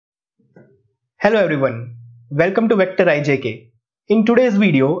Hello everyone, welcome to vectorijk. In today's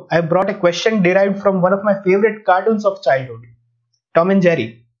video, I brought a question derived from one of my favorite cartoons of childhood, Tom and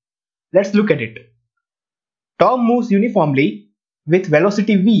Jerry. Let's look at it. Tom moves uniformly with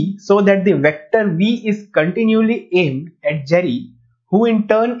velocity v so that the vector v is continually aimed at Jerry, who in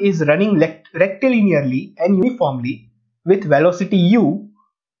turn is running rectilinearly and uniformly with velocity u,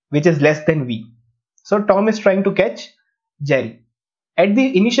 which is less than v. So Tom is trying to catch Jerry. At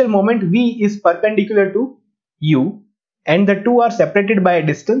the initial moment, v is perpendicular to u and the two are separated by a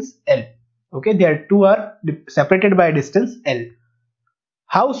distance l. Okay, two are separated by a distance l.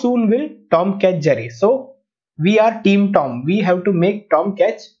 How soon will Tom catch Jerry? So we are team Tom. We have to make Tom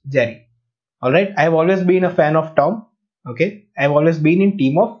catch Jerry. Alright, I have always been a fan of Tom. Okay, I have always been in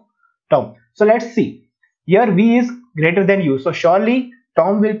team of Tom. So let's see. Here v is greater than u. So surely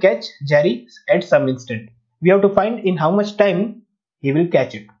Tom will catch Jerry at some instant. We have to find in how much time he will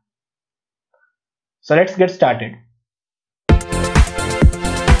catch it. So let's get started.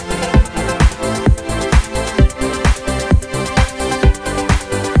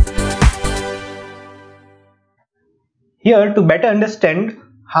 Here, to better understand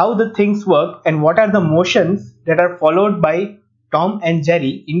how the things work and what are the motions that are followed by Tom and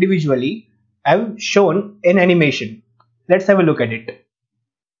Jerry individually, I have shown an animation. Let's have a look at it.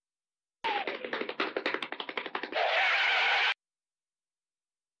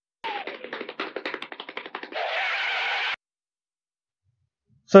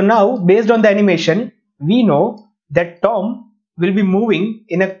 So now, based on the animation, we know that Tom will be moving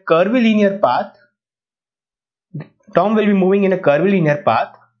in a curvilinear path. Tom will be moving in a curvilinear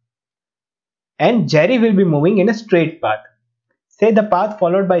path and Jerry will be moving in a straight path. Say the path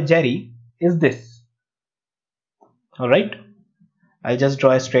followed by Jerry is this. Alright, I'll just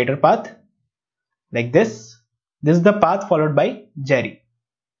draw a straighter path like this. This is the path followed by Jerry.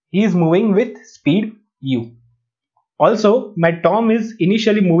 He is moving with speed u. Also, my Tom is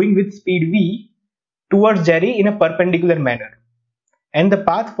initially moving with speed v towards Jerry in a perpendicular manner. And the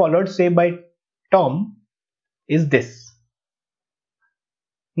path followed, say, by Tom is this.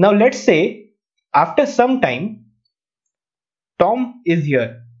 Now let's say after some time Tom is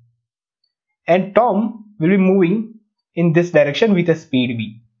here and Tom will be moving in this direction with a speed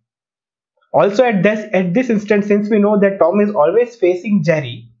v. Also at this instant, since we know that Tom is always facing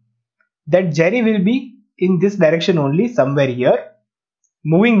Jerry, that Jerry will be in this direction only, somewhere here,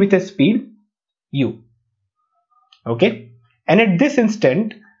 moving with a speed u. Okay, and at this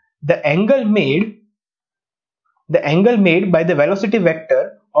instant the angle made by the velocity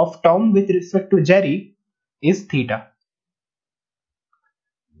vector of Tom with respect to Jerry is theta.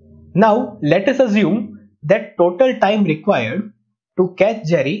 Now let us assume that total time required to catch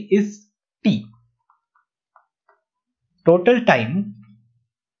Jerry is t. Total time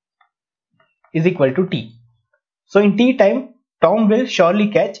is equal to t. So in t time, Tom will surely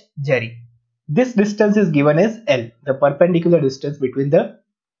catch Jerry. This distance is given as L, the perpendicular distance between the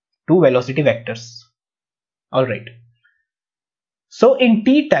two velocity vectors. Alright. So in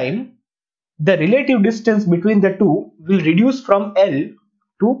t time, the relative distance between the two will reduce from L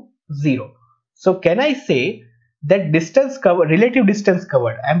to 0. So can I say that relative distance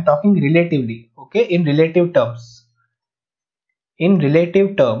covered, I am talking relatively, okay, in relative terms. In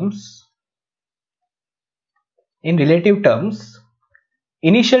relative terms,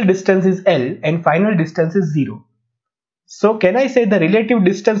 initial distance is L and final distance is 0. So can I say the relative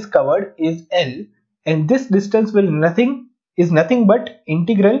distance covered is L and this distance is nothing but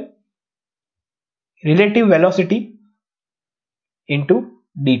integral relative velocity into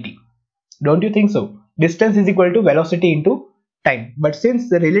dt. Don't you think so? Distance is equal to velocity into time. But since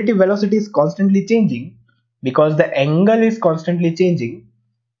the relative velocity is constantly changing, because the angle is constantly changing,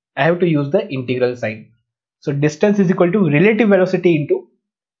 I have to use the integral sign. So distance is equal to relative velocity into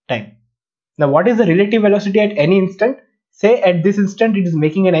time. Now what is the relative velocity at any instant? Say at this instant it is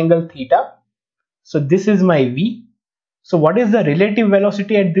making an angle theta. So this is my v. So what is the relative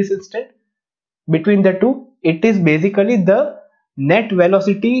velocity at this instant between the two? It is basically the net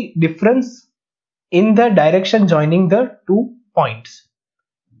velocity difference in the direction joining the 2 points.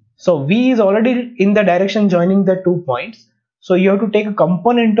 So v is already in the direction joining the 2 points. So you have to take a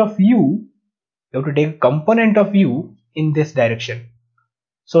component of u. You have to take a component of u in this direction,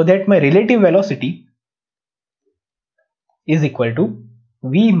 so that my relative velocity is equal to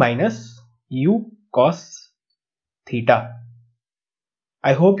v minus u cos theta.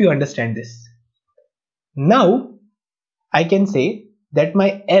 I hope you understand this. Now I can say that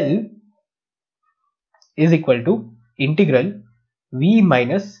my L is equal to integral v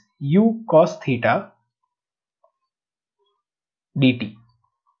minus u cos theta dt.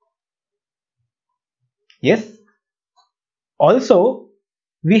 Yes. Also,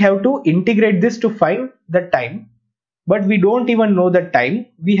 we have to integrate this to find the time, but we don't even know the time.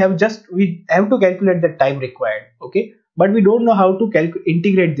 We have to calculate the time required. Okay, but we don't know how to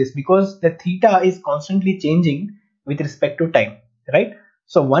integrate this because the theta is constantly changing with respect to time, right?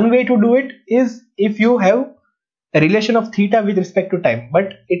 So one way to do it is if you have a relation of theta with respect to time,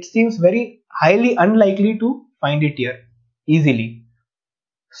 but it seems very highly unlikely to find it here easily.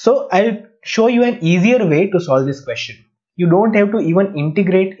 So I'll show you an easier way to solve this question. You don't have to even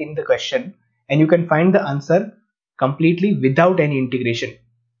integrate in the question and you can find the answer completely without any integration.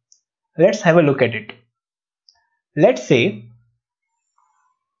 Let's have a look at it. Let's say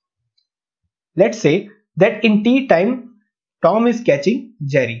that in t time Tom is catching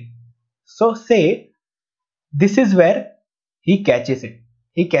Jerry. So say this is where he catches it.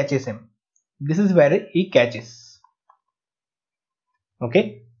 He catches him. This is where he catches.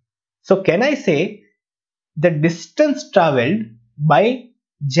 Okay. So can I say the distance traveled by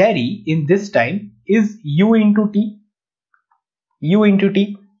Jerry in this time is u into t? U into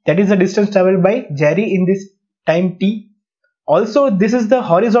t. That is the distance traveled by Jerry in this time t. Also, this is the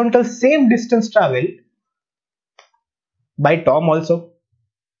horizontal same distance traveled by Tom also.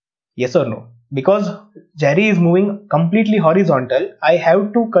 Yes or no? Because Jerry is moving completely horizontal, I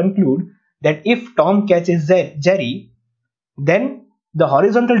have to conclude that if Tom catches Jerry, then the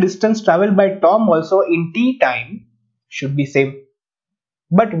horizontal distance traveled by Tom also in t time should be same.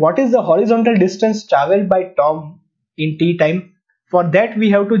 But what is the horizontal distance traveled by Tom in t time? For that we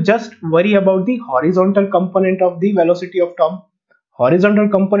have to just worry about the horizontal component of the velocity of Tom. Horizontal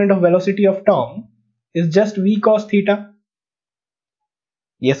component of velocity of Tom is just v cos theta.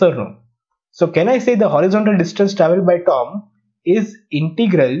 Yes or no? So can I say the horizontal distance traveled by Tom is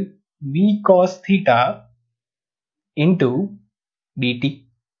integral v cos theta into dt,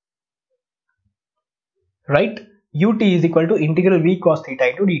 right? Ut is equal to integral v cos theta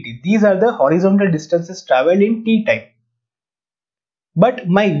into dt. These are the horizontal distances traveled in t time. But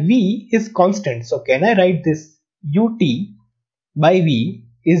my v is constant. So can I write this ut by v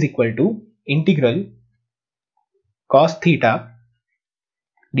is equal to integral cos theta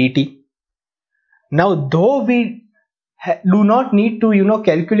dt. Now though we do not need to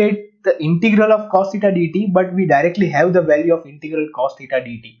calculate the integral of cos theta dt, but we directly have the value of integral cos theta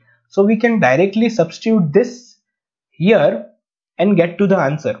dt. So we can directly substitute this here and get to the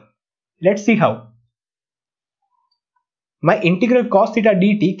answer. Let's see how. My integral cos theta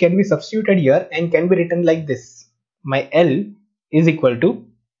dt can be substituted here and can be written like this. My L is equal to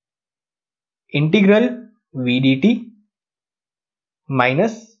integral v dt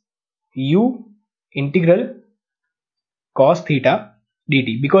minus u integral cos theta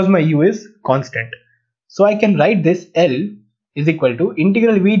dt, because my u is constant. So I can write this L is equal to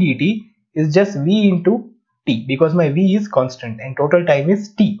integral v dt is just v into t, because my v is constant and total time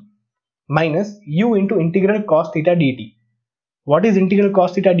is t, minus u into integral cos theta dt. What is integral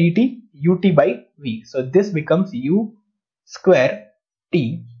cos theta dt? Ut by v. So this becomes u square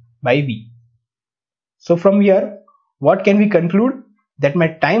t by v. So from here, what can we conclude? That my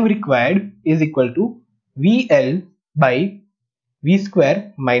time required is equal to VL by v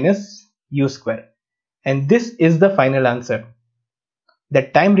square minus u square. And this is the final answer. The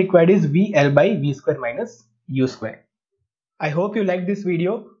time required is VL by v square minus u square. I hope you liked this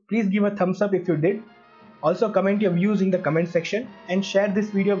video. Please give a thumbs up if you did. Also comment your views in the comment section and share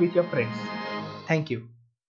this video with your friends. Thank you.